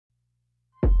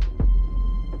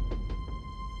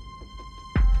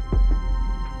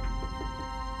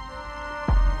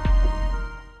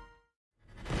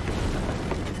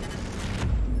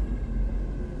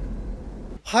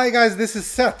Hi guys, this is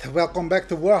Seth. Welcome back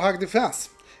to Warthog Defense.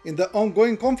 In the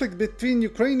ongoing conflict between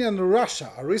Ukraine and Russia,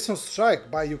 a recent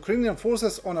strike by Ukrainian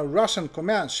forces on a Russian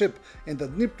command ship in the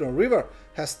Dnipro river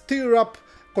has stirred up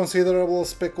considerable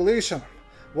speculation.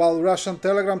 While Russian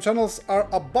telegram channels are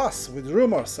abuzz with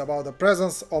rumors about the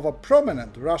presence of a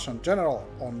prominent Russian general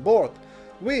on board,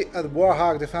 we at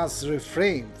Warthog Defense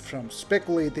refrain from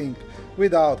speculating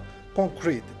without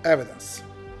concrete evidence.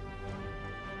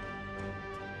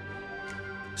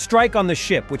 Strike on the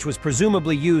ship, which was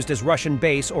presumably used as Russian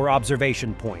base or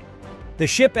observation point. The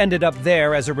ship ended up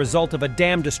there as a result of a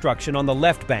dam destruction on the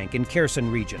left bank in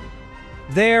Kherson region.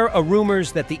 There are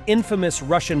rumors that the infamous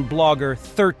Russian blogger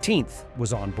 13th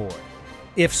was on board.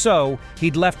 If so,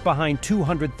 he'd left behind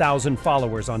 200,000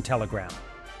 followers on Telegram.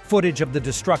 Footage of the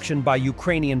destruction by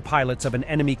Ukrainian pilots of an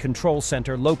enemy control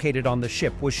center located on the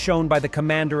ship was shown by the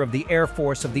commander of the Air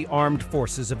Force of the Armed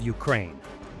Forces of Ukraine.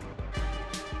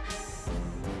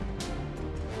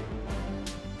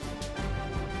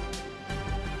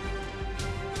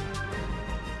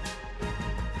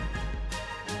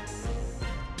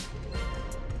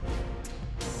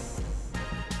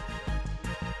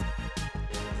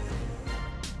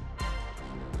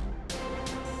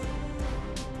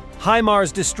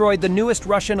 HIMARS destroyed the newest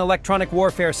Russian electronic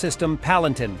warfare system,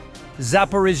 Palantir,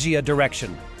 Zaporizhzhia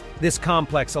direction. This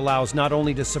complex allows not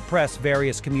only to suppress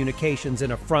various communications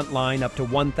in a front line up to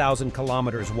 1,000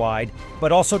 kilometers wide,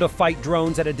 but also to fight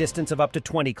drones at a distance of up to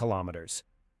 20 kilometers.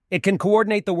 It can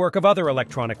coordinate the work of other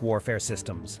electronic warfare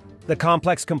systems. The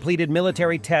complex completed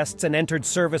military tests and entered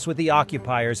service with the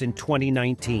occupiers in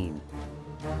 2019.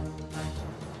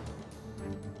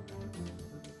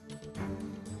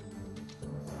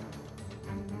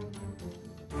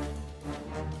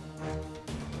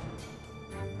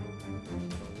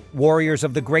 Warriors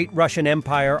of the great Russian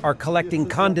Empire are collecting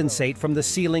condensate from the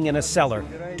ceiling in a cellar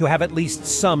to have at least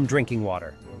some drinking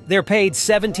water. They're paid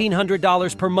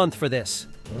 $1,700 per month for this.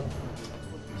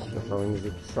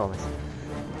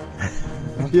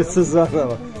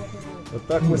 Вот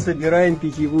так мы собираем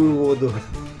питьевую воду.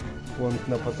 Вон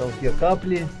на потолке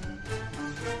капли.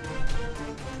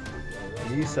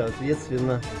 И,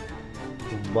 соответственно,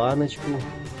 в баночку.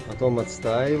 Потом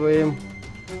отстаиваем.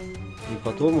 И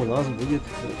потом у нас будет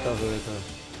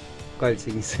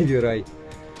кальций не собирай,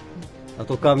 а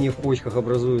то камни в почках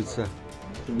образуются.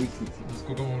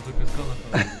 Сколько мы уже песка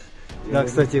нахуй? Да,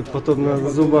 кстати, потом на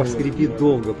зубах скрипит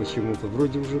долго почему-то.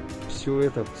 Вроде уже все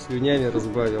это слюнями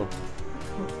разбавил.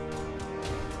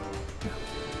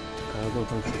 А оно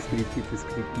там все скрипит и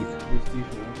скрипит.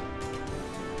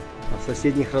 А в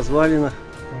соседних развалинах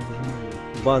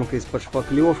банка из-под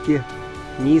шпаклевки,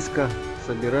 низко.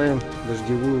 Собираем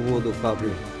дождевую воду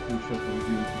капли.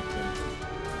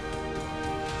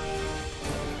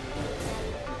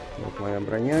 Вот моя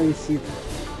броня висит.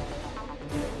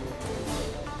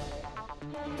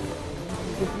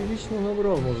 Ты прилично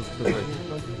набрал, можно сказать.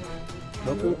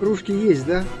 Да, полкружки есть,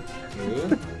 да?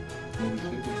 Да.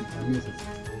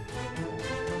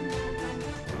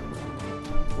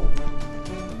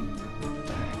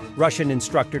 Russian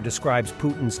instructor describes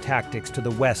Putin's tactics to the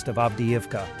west of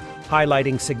Avdiivka,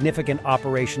 highlighting significant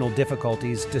operational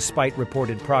difficulties despite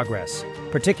reported progress,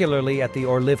 particularly at the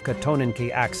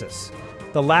Orlivka-Tonenki axis.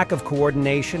 The lack of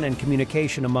coordination and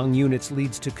communication among units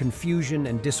leads to confusion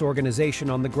and disorganization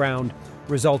on the ground,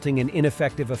 resulting in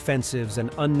ineffective offensives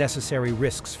and unnecessary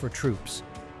risks for troops.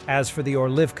 As for the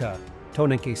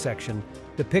Orlivka-Tonenki section,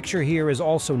 the picture here is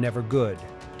also never good,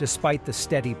 despite the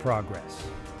steady progress.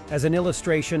 As an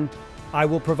illustration, I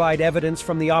will provide evidence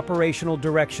from the operational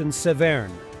direction Severn,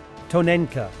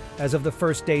 Tonenka, as of the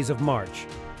first days of March.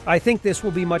 I think this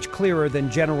will be much clearer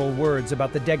than general words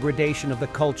about the degradation of the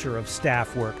culture of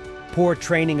staff work, poor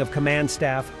training of command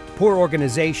staff, poor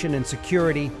organization and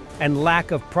security, and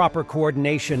lack of proper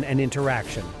coordination and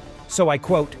interaction. So I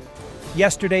quote,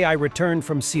 "Yesterday I returned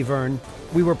from Severn.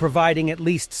 We were providing at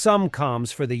least some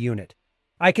comms for the unit.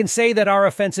 I can say that our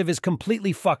offensive is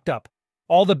completely fucked up.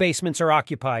 All the basements are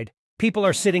occupied. People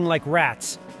are sitting like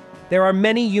rats. There are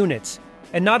many units,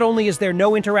 and not only is there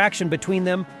no interaction between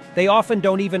them, they often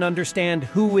don't even understand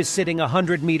who is sitting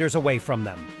 100 meters away from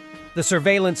them. The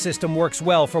surveillance system works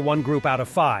well for 1 group out of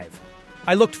 5.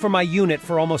 I looked for my unit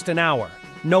for almost an hour.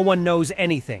 No one knows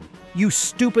anything. You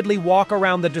stupidly walk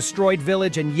around the destroyed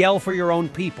village and yell for your own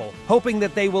people, hoping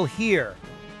that they will hear.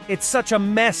 It's such a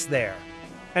mess there.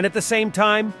 And at the same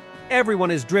time,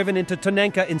 everyone is driven into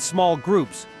Tonenka in small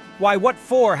groups. Why, what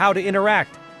for? How to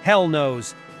interact? Hell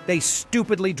knows. They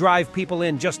stupidly drive people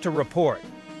in just to report.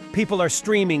 People are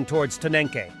streaming towards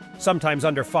Tonenka, sometimes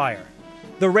under fire.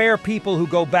 The rare people who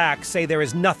go back say there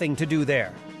is nothing to do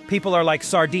there. People are like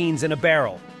sardines in a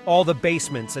barrel. All the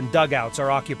basements and dugouts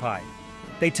are occupied.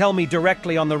 They tell me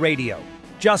directly on the radio,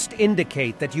 just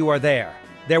indicate that you are there.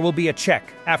 There will be a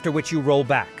check, after which you roll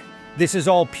back. This is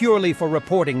all purely for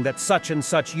reporting that such and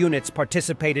such units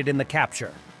participated in the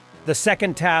capture. The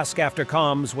second task after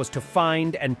comms was to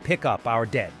find and pick up our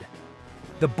dead.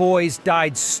 The boys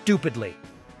died stupidly.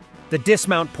 The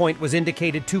dismount point was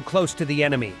indicated too close to the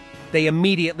enemy. They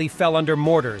immediately fell under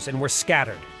mortars and were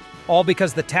scattered. All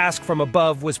because the task from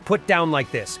above was put down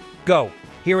like this. Go.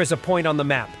 Here is a point on the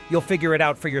map. You'll figure it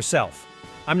out for yourself.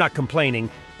 I'm not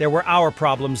complaining. There were our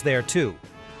problems there too.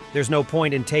 There's no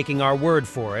point in taking our word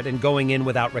for it and going in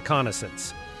without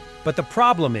reconnaissance. But the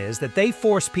problem is that they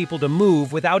force people to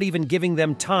move without even giving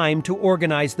them time to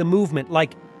organize the movement.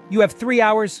 Like, you have 3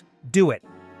 hours? Do it.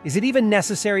 Is it even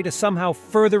necessary to somehow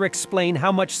further explain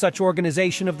how much such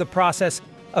organization of the process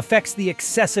affects the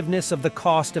excessiveness of the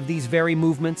cost of these very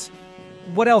movements?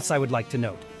 What else I would like to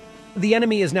note? The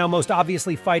enemy is now most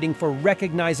obviously fighting for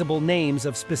recognizable names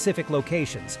of specific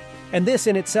locations, and this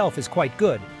in itself is quite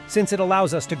good, since it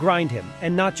allows us to grind him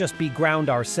and not just be ground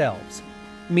ourselves.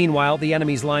 Meanwhile, the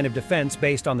enemy's line of defense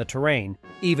based on the terrain,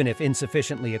 even if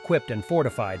insufficiently equipped and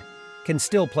fortified, can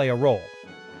still play a role.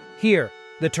 Here,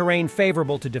 the terrain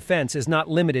favorable to defense is not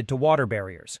limited to water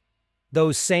barriers.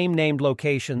 Those same named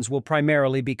locations will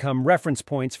primarily become reference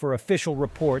points for official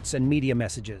reports and media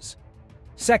messages.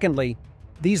 Secondly,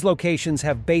 these locations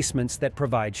have basements that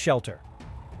provide shelter.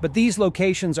 But these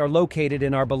locations are located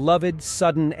in our beloved,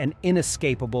 sudden, and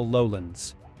inescapable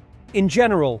lowlands. In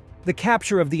general, the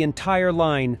capture of the entire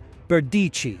line,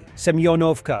 Berdichi,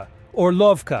 Semyonovka,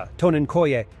 Orlovka,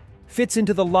 Tonenkoye, fits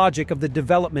into the logic of the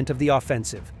development of the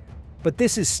offensive. But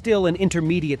this is still an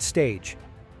intermediate stage,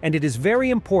 and it is very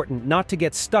important not to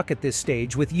get stuck at this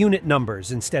stage with unit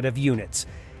numbers instead of units.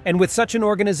 And with such an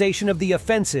organization of the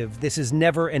offensive, this is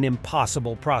never an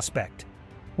impossible prospect.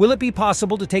 Will it be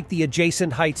possible to take the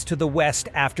adjacent heights to the west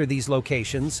after these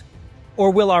locations? Or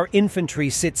will our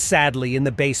infantry sit sadly in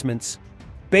the basements?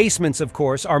 Basements, of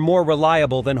course, are more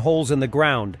reliable than holes in the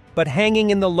ground, but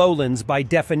hanging in the lowlands, by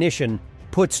definition,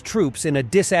 puts troops in a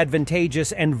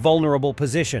disadvantageous and vulnerable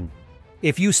position.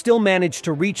 If you still manage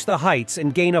to reach the heights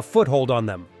and gain a foothold on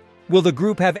them, will the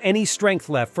group have any strength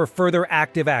left for further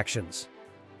active actions?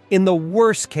 In the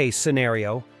worst-case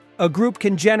scenario, a group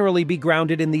can generally be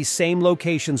grounded in these same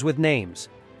locations with names,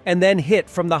 and then hit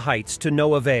from the heights to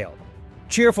no avail.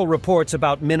 Cheerful reports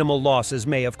about minimal losses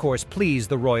may, of course, please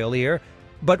the royal ear,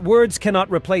 but words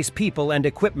cannot replace people and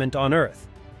equipment on Earth.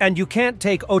 And you can't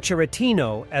take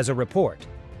Ocheretino as a report.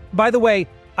 By the way,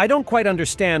 I don't quite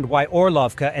understand why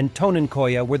Orlovka and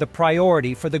Tonenkoye were the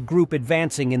priority for the group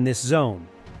advancing in this zone.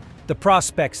 The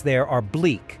prospects there are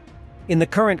bleak. In the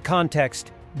current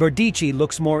context, Berdichi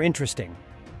looks more interesting.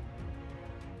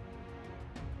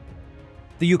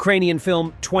 The Ukrainian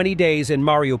film 20 Days in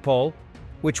Mariupol,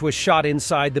 which was shot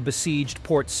inside the besieged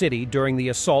port city during the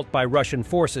assault by Russian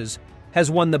forces,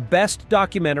 has won the Best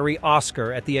Documentary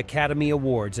Oscar at the Academy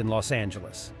Awards in Los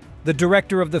Angeles. The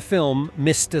director of the film,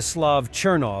 Mstislav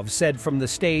Chernov, said from the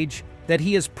stage that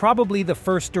he is probably the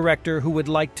first director who would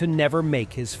like to never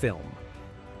make his film.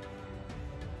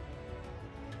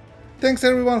 Thanks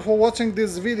everyone for watching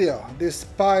this video.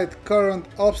 Despite current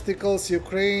obstacles,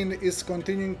 Ukraine is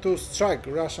continuing to strike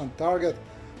Russian target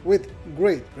with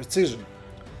great precision.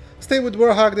 Stay with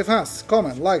Warthog Defense,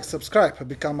 comment, like, subscribe,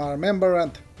 become our member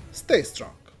and stay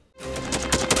strong.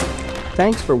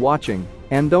 Thanks for watching,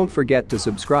 and don't forget to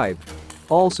subscribe.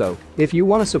 Also, if you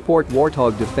want to support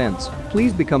Warthog Defense,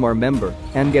 please become our member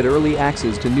and get early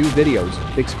access to new videos,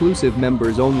 exclusive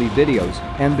members-only videos,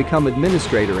 and become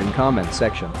administrator in comments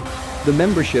section. The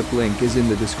membership link is in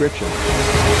the description.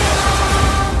 Rescues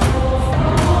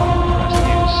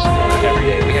every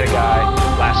day. We had a guy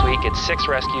last week at 6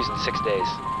 rescues in 6 days.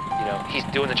 You know, he's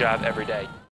doing the job every day.